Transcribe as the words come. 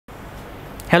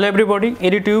Hello everybody,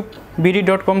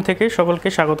 edutubebd.com থেকে সকলকে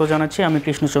স্বাগত জানাচ্ছি। আমি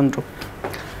কৃষ্ণচন্দ্র।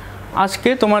 আজকে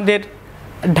তোমাদের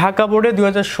ঢাকা বোর্ডে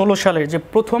 2016 সালের যে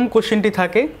প্রথম কোশ্চেনটি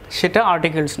থাকে সেটা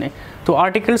আর্টিকেলস নিয়ে। তো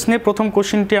আর্টিকেলস নিয়ে প্রথম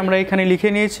কোশ্চেনটি আমরা এখানে লিখে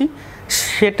নিয়েছি,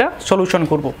 সেটা সলিউশন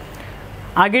করব।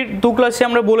 আগের দু ক্লাসে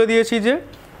আমরা বলে দিয়েছি যে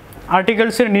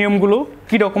আর্টিকেলসের নিয়মগুলো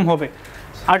কী রকম হবে,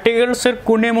 আর্টিকেলসের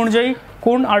কোন নিয়ম অনুযায়ী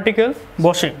কোন আর্টিকেল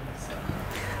বসে।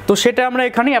 তো সেটা আমরা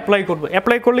এখানে অ্যাপ্লাই করব।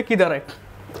 অ্যাপ্লাই করলে কী দাঁড়ায়,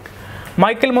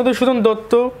 Michael Madhusudan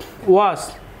Dutta was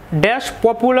dash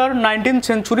popular 19th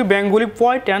century Bengali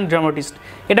poet and dramatist.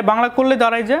 এটা বাংলা করলে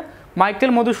দাঁড়ায় যে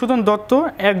মাইকেল মধুসূদন দত্ত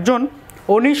একজন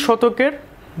 19 শতকের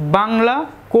বাংলা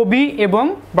কবি এবং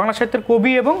বাংলা সাহিত্যের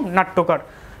কবি এবং নাট্যকার।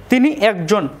 তিনি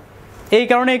একজন, এই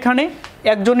কারণে এখানে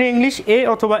একজনের ইংলিশ এ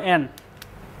অথবা অ্যান,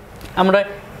 আমরা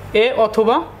এ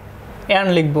অথবা অ্যান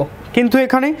লিখব, কিন্তু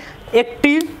এখানে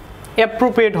একটি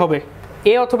অ্যাপ্রোপ্রিয়েট হবে।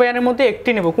 এ অথবা অ্যানের মধ্যে একটি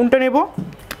নেব। কোনটা নেব?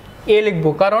 এ লিখব,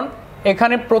 কারণ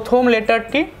এখানে প্রথম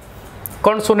লেটারটি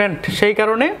কনসোনেন্ট, সেই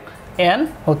কারণে এন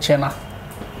হচ্ছে না।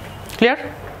 ক্লিয়ার?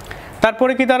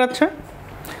 তারপরে কি দাঁড়াচ্ছে,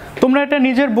 তোমরা এটা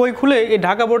নিজের বই খুলে এই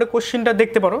ঢাকা বোর্ডের কোশ্চেনটা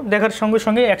দেখতে পারো। দেখার সঙ্গে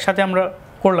সঙ্গে একসাথে আমরা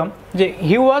করলাম যে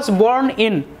হি ওয়াজ বর্ন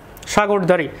ইন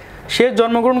সাগরদাড়ি, সে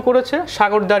জন্মগ্রহণ করেছে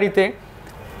সাগরদাড়িতে,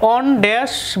 on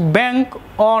dash bank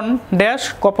on dash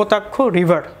Kapotaksha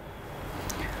river.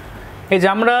 এই যে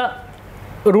আমরা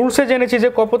রুলসে জেনেছি যে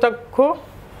কপোতাক্ষ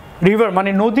রিভার মানে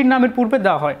নদীর নামের পূর্বে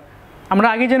দা হয়। আমরা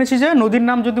আগে জেনেছি যে নদীর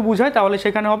নাম যদি বোঝায় তাহলে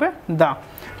সেখানে হবে দা।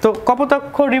 তো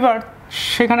কপোতাক্ষ রিভার,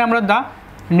 সেখানে আমরা দা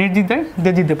নির্দ্বিধায়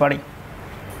দিয়ে দিতে পারি।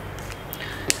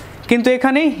 কিন্তু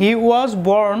এখানে হি was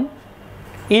born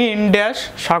in dash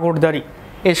Sagardari,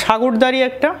 এই সাগরদাড়ি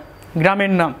একটা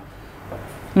গ্রামের নাম।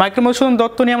 মাইকেল মধুসূদন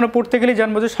দত্ত নিয়ে আমরা পড়তে গেলে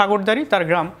জানবো যে সাগরদাড়ি তার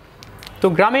গ্রাম। তো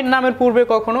গ্রামের নামের পূর্বে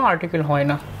কখনো আর্টিকেল হয়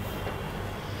না,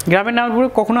 গ্রামের নামের পূর্বে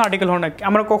কখনো আর্টিকেল হয় না।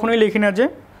 আমরা কখনোই লিখি না যে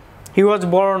হি was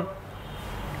born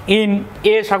in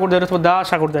a Sagardari অথবা দা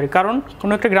সাগরদাড়ি, কারণ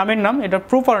কোনো একটা গ্রামের নাম, এটা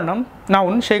প্রপার নাম,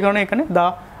 নাউন, সেই কারণে এখানে দা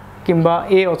কিংবা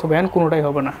এ অথবা এন কোনোটাই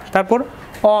হবে না। তারপর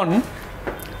on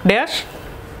dash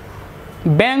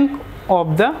bank of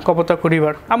the Kapotaksha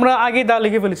river, আমরা আগে দা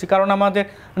লিখে ফেলেছি কারণ আমাদের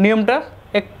নিয়মটা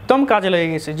একদম কাজে লেগে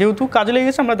গেছে। যেহেতু কাজে লেগে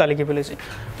গেছে আমরা দা লিখে ফেলেছি।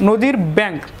 নদীর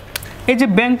ব্যাঙ্ক, এই যে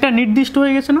ব্যাঙ্কটা নির্দিষ্ট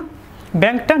হয়ে গেছে না,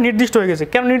 ব্যাঙ্কটা নির্দিষ্ট হয়ে গেছে।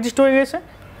 কেন নির্দিষ্ট হয়ে গেছে?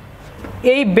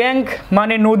 এই ব্যাঙ্ক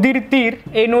মানে নদীর তীর,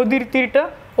 এই নদীর তীরটা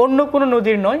অন্য কোনো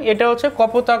নদীর নয়, এটা হচ্ছে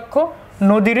কপোতাক্ষ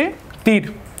নদীর তীর।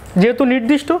 যেহেতু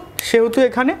নির্দিষ্ট সেহেতু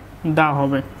এখানে দা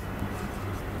হবে।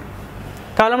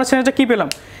 তাহলে আমরা সেন্টেন্সটা কী পেলাম,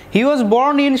 হি was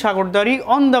born in Sagardari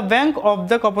on the bank of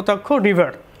the Kapotaksha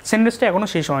river. সেন্টেন্সটা এখনও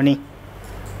শেষ হয়নি।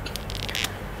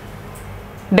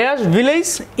 ড্যাশ ভিলেজ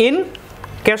ইন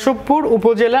কেশবপুর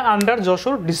উপজেলা আন্ডার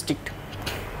যশোর ডিস্ট্রিক্ট।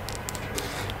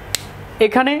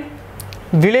 এখানে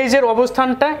ভিলেজের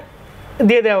অবস্থানটা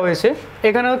দিয়ে দেওয়া হয়েছে।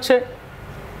 এখানে হচ্ছে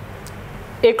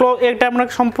এটা আমরা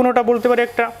সম্পূর্ণটা বলতে পারি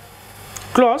একটা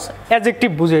ক্লজ, অ্যাডজেক্টিভ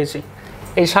বুঝিয়েছি।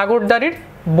 এই সাগরদাড়ির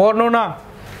বর্ণনা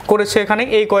করেছে এখানে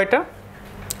এই কয়টা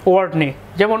ওয়ার্ড নিয়ে,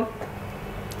 যেমন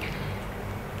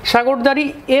Sagardari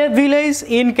a village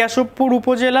in Keshabpur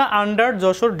উপজেলা আন্ডার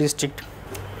যশোর ডিস্ট্রিক্ট।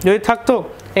 যদি থাকতো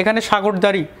এখানে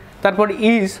সাগরদাড়ি তারপর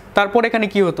ইজ, তারপর এখানে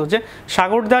কি হতো যে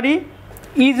Sagardari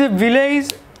is a village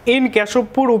in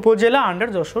Keshabpur উপজেলা আন্ডার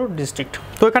যশোর ডিস্ট্রিক্ট।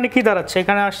 তো এখানে কি দাঁড়াচ্ছে,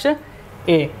 এখানে আসছে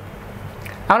এ।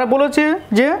 আমরা বলেছি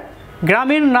যে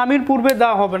গ্রামের নামের পূর্বে দা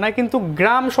হবে না, কিন্তু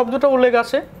গ্রাম শব্দটা উল্লেখ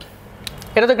আছে,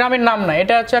 এটা তো গ্রামের নাম না,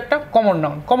 এটা হচ্ছে একটা কমন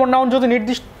নাউন। কমন নাউন যদি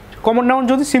কমন নাউন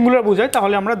যদি সিঙ্গুলার বোঝায়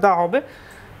তাহলে আমরা দা হবে,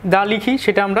 দা লিখি।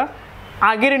 সেটা আমরা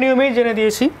আগের নিয়মেই জেনে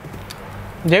দিয়েছি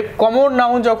যে কমন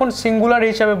নাউন যখন সিঙ্গুলার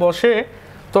হিসাবে বসে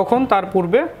তখন তার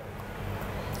পূর্বে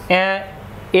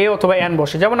এ অথবা এন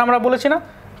বসে। যেমন আমরা বলেছি না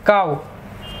কাউ,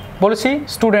 বলেছি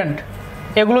স্টুডেন্ট,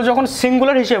 এগুলো যখন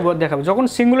সিঙ্গুলার হিসেবে দেখাবে, যখন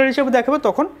সিঙ্গুলার হিসেবে দেখাবে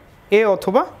তখন এ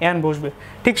অথবা এন বসবে।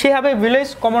 ঠিক সেইভাবে ভিলেজ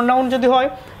কমন নাউন যদি হয়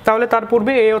তাহলে তার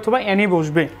পূর্বে এ অথবা এনই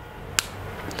বসবে।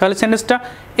 তাহলে সেন্টেন্সটা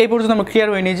এই পর্যন্ত আমরা ক্লিয়ার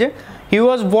হয়ে নিই যে হি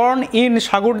was born in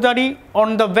Sagardari on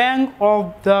the bank of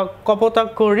the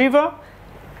Kapotaksha river,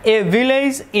 a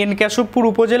village in Keshabpur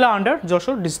উপজেলা আন্ডার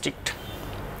যশোর ডিস্ট্রিক্ট।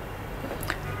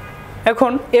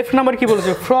 এখন এফ নাম্বার কি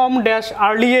বলেছে, from dash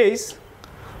early age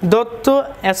Dutta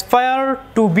aspire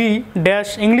to B dash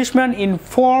Englishman in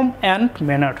form and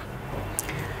manner.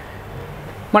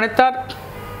 মানে তার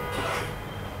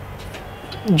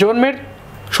জন্মের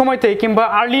সময় থেকে কিংবা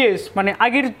আর্লি এজ মানে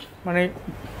আগের মানে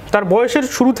তার বয়সের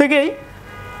শুরু থেকেই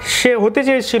সে হতে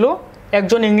চেয়েছিল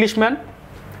একজন ইংলিশম্যান।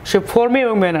 সে ফর্মে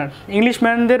এবং ম্যানার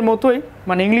ইংলিশম্যানদের মতোই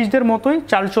মানে ইংলিশদের মতোই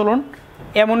চালচলন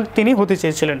এমন তিনি হতে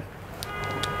চেয়েছিলেন।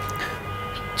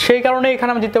 সেই কারণে এখানে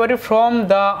আমি দিতে পারি ফ্রম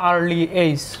দ্য আর্লি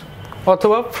এজ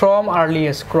অথবা ফ্রম আর্লি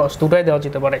এজ ক্রস, দুটাই দেওয়া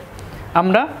যেতে পারে।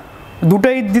 আমরা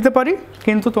দুটাই দিতে পারি,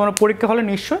 কিন্তু তোমরা পরীক্ষা হলে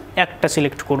নিশ্চয় একটা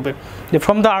সিলেক্ট করবে, যে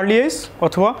ফ্রম দ্য আর্লি এজ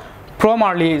অথবা from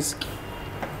early age.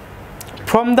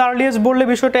 From the early age বললে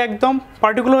বিষয়টা একদম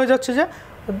পার্টিকুলার হয়ে যাচ্ছে যে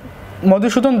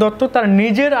মধুসূদন দত্ত তার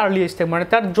নিজের আর্লি এজ থেকে, মানে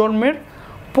তার জন্মের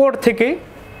পর থেকেই,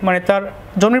 মানে তার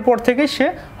জন্মের পর থেকেই সে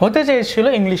হতে চেয়েছিল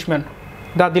ইংলিশম্যান,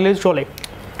 দা দিলে চলে।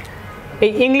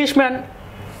 এই ইংলিশম্যান,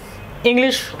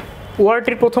 ইংলিশ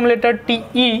ওয়ার্ডটির প্রথম লেটারটি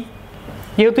ই,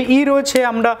 যেহেতু ই রয়েছে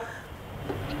আমরা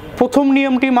প্রথম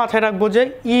নিয়মটি মাথায় রাখবো যে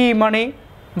ই মানে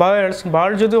ভাওয়েলস,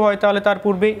 ভাওয়েল যদি হয় তাহলে তার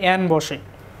পূর্বে অ্যান বসে,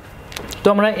 তো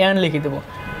আমরা অ্যান লিখে দেব।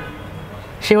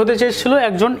 সে হতে চেয়েছিল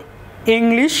একজন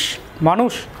ইংলিশ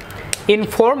মানুষ ইন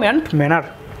ফর্ম অ্যান্ড ম্যানার।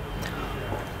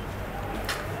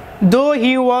 দো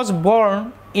হি was born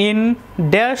in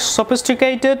dash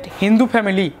sophisticated Hindu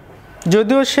family,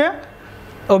 যদিও সে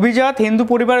অভিজাত হিন্দু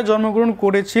পরিবারে জন্মগ্রহণ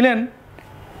করেছিলেন,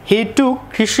 হি টুক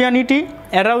খ্রিশ্চিয়ানিটি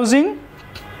অ্যারাউজিং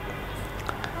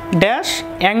dash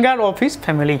anger of his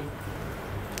family.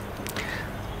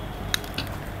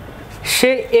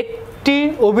 সে একটি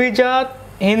অভিজাত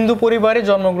হিন্দু পরিবারে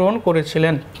জন্মগ্রহণ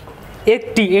করেছিলেন।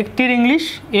 একটির ইংলিশ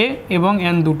এ এবং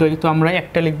এন দুটোই, তো আমরা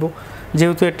একটা লিখব,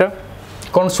 যেহেতু এটা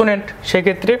কনসোনেন্ট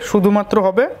সেক্ষেত্রে শুধুমাত্র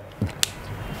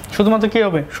কি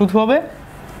হবে, শুধু হবে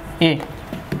এ।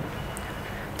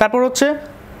 তারপর হচ্ছে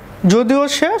যদিও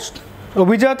সে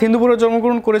অভিজাত হিন্দু পরিবারে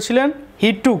জন্মগ্রহণ করেছিলেন, হি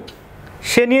টুক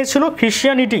সে নিয়েছিল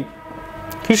খ্রিশ্চিয়ানিটি,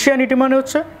 খ্রিশ্চিয়ানিটি মানে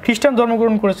হচ্ছে খ্রিস্টান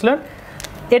জন্মগ্রহণ করেছিলেন।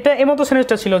 এটা এমতো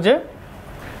সেন্টেন্সটা ছিল যে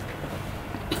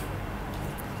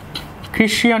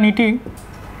খ্রিশ্চিয়ানিটি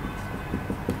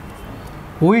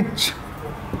which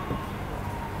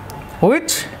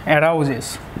arouses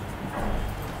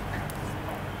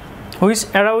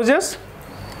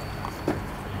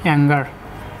anger।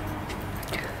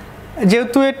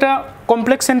 যেহেতু এটা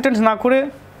কমপ্লেক্স সেন্টেন্স না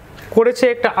করেছে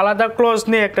একটা আলাদা ক্লজ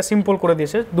নিয়ে একটা সিম্পল করে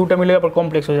দিয়েছে, দুটো মিলে আবার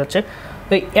কমপ্লেক্স হয়ে যাচ্ছে।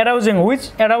 তো অ্যারাউজিং, হুইচ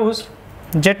অ্যারাউজ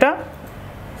যেটা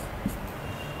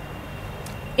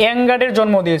অ্যাঙ্গারের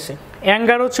জন্ম দিয়েছে।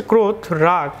 অ্যাঙ্গার হচ্ছে ক্রোধ,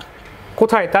 রাগ,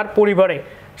 কোথায়, তার পরিবারে।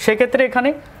 সেক্ষেত্রে এখানে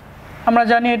আমরা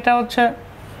জানি এটা হচ্ছে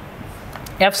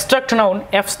অ্যাবস্ট্রাক্ট নাউন,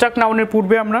 অ্যাবস্ট্রাক্ট নাউনের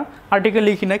পূর্বে আমরা আর্টিকেল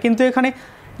লিখি না, কিন্তু এখানে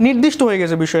নির্দিষ্ট হয়ে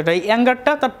গেছে বিষয়টা। এই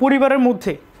অ্যাঙ্গারটা তার পরিবারের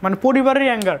মধ্যে, মানে পরিবারের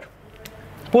অ্যাঙ্গার,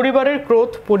 পরিবারের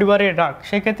ক্রোধ, পরিবারের রাগ,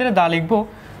 সেক্ষেত্রে দা লিখবো,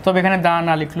 তবে এখানে দা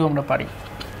না লিখলেও আমরা পারি,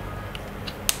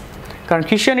 কারণ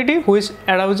খ্রিশ্চিয়ানিটি হুইচ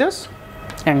অ্যারাউজেস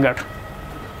অ্যাঙ্গার।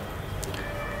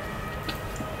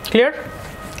 ক্লিয়ার?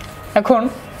 এখন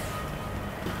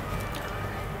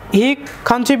হি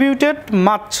contributed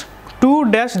much to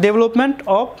dash development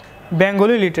of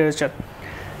Bengali literature,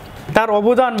 তার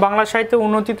অবদান বাংলা সাহিত্যের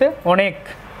উন্নতিতে অনেক।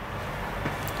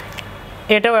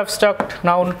 এটাও অ্যাবস্ট্রাক্ট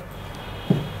নাউন,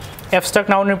 অ্যাবস্ট্রাক্ট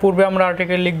নাউনের পূর্বে আমরা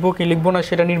আর্টিকেল লিখবো কি লিখবো না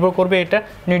সেটা নির্ভর করবে এটা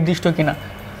নির্দিষ্ট কিনা।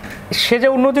 সে যে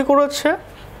উন্নতি করেছে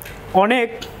অনেক,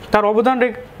 তার অবদান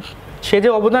সে যে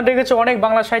অবদান রেখেছে অনেক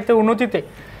বাংলা সাহিত্যের উন্নতিতে,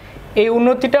 এই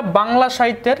উন্নতিটা বাংলা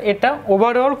সাহিত্যের, এটা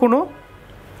ওভারঅল কোনো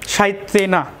সাহিত্যে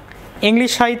না,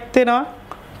 ইংলিশ সাহিত্যে না,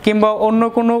 কিংবা অন্য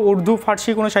কোনো উর্দু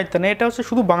ফার্সি কোনো সাহিত্যে না, এটা হচ্ছে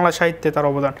শুধু বাংলা সাহিত্যে তার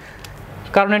অবদান,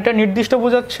 কারণ এটা নির্দিষ্ট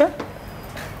বোঝাচ্ছে,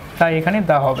 তাই এখানে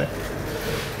দা হবে।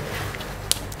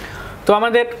 তো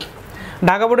আমাদের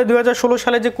ঢাকা বোর্ডে 2016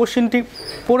 সালে যে কোশ্চেনটি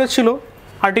পড়েছিল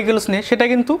আর্টিকেলস নিয়ে, সেটা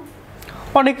কিন্তু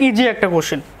অনেক ইজি একটা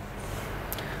কোশ্চেন।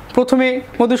 প্রথমে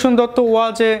মধুসূদন দত্ত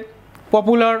ওয়াজ a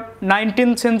popular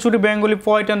 19th century Bengali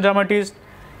poet and dramatist.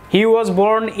 He was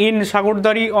born in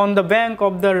Sagordari on the bank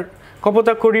of the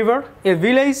Kopotako River, a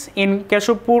village in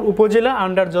Keshopur Upojela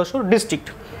under Jashore district.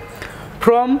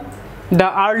 From the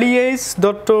early age,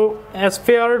 Dotto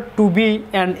aspired to be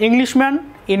an Englishman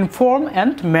in form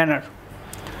and manner.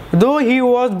 Though he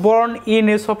was born in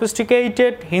a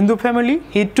sophisticated Hindu family,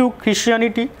 he took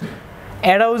Christianity,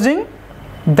 arousing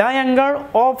the anger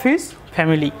of his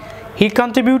family. He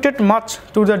contributed much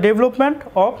to the development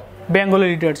of Bengali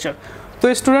literature. তো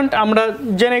student, আমরা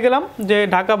জেনে গেলাম যে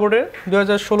ঢাকা বোর্ডের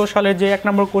 2016 সালের যে 1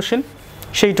 নম্বর question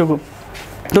সেইটুকু।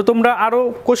 তো তোমরা আরও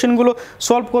কোশ্চেনগুলো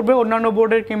সলভ করবে, অন্যান্য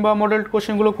বোর্ডের কিংবা মডেল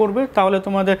কোশ্চেনগুলো করবে, তাহলে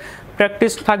তোমাদের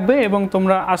প্র্যাকটিস থাকবে এবং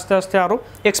তোমরা আস্তে আস্তে আরও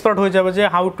এক্সপার্ট হয়ে যাবে যে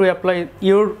how to apply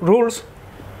your rules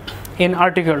in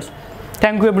articles.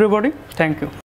 Thank you everybody, thank you.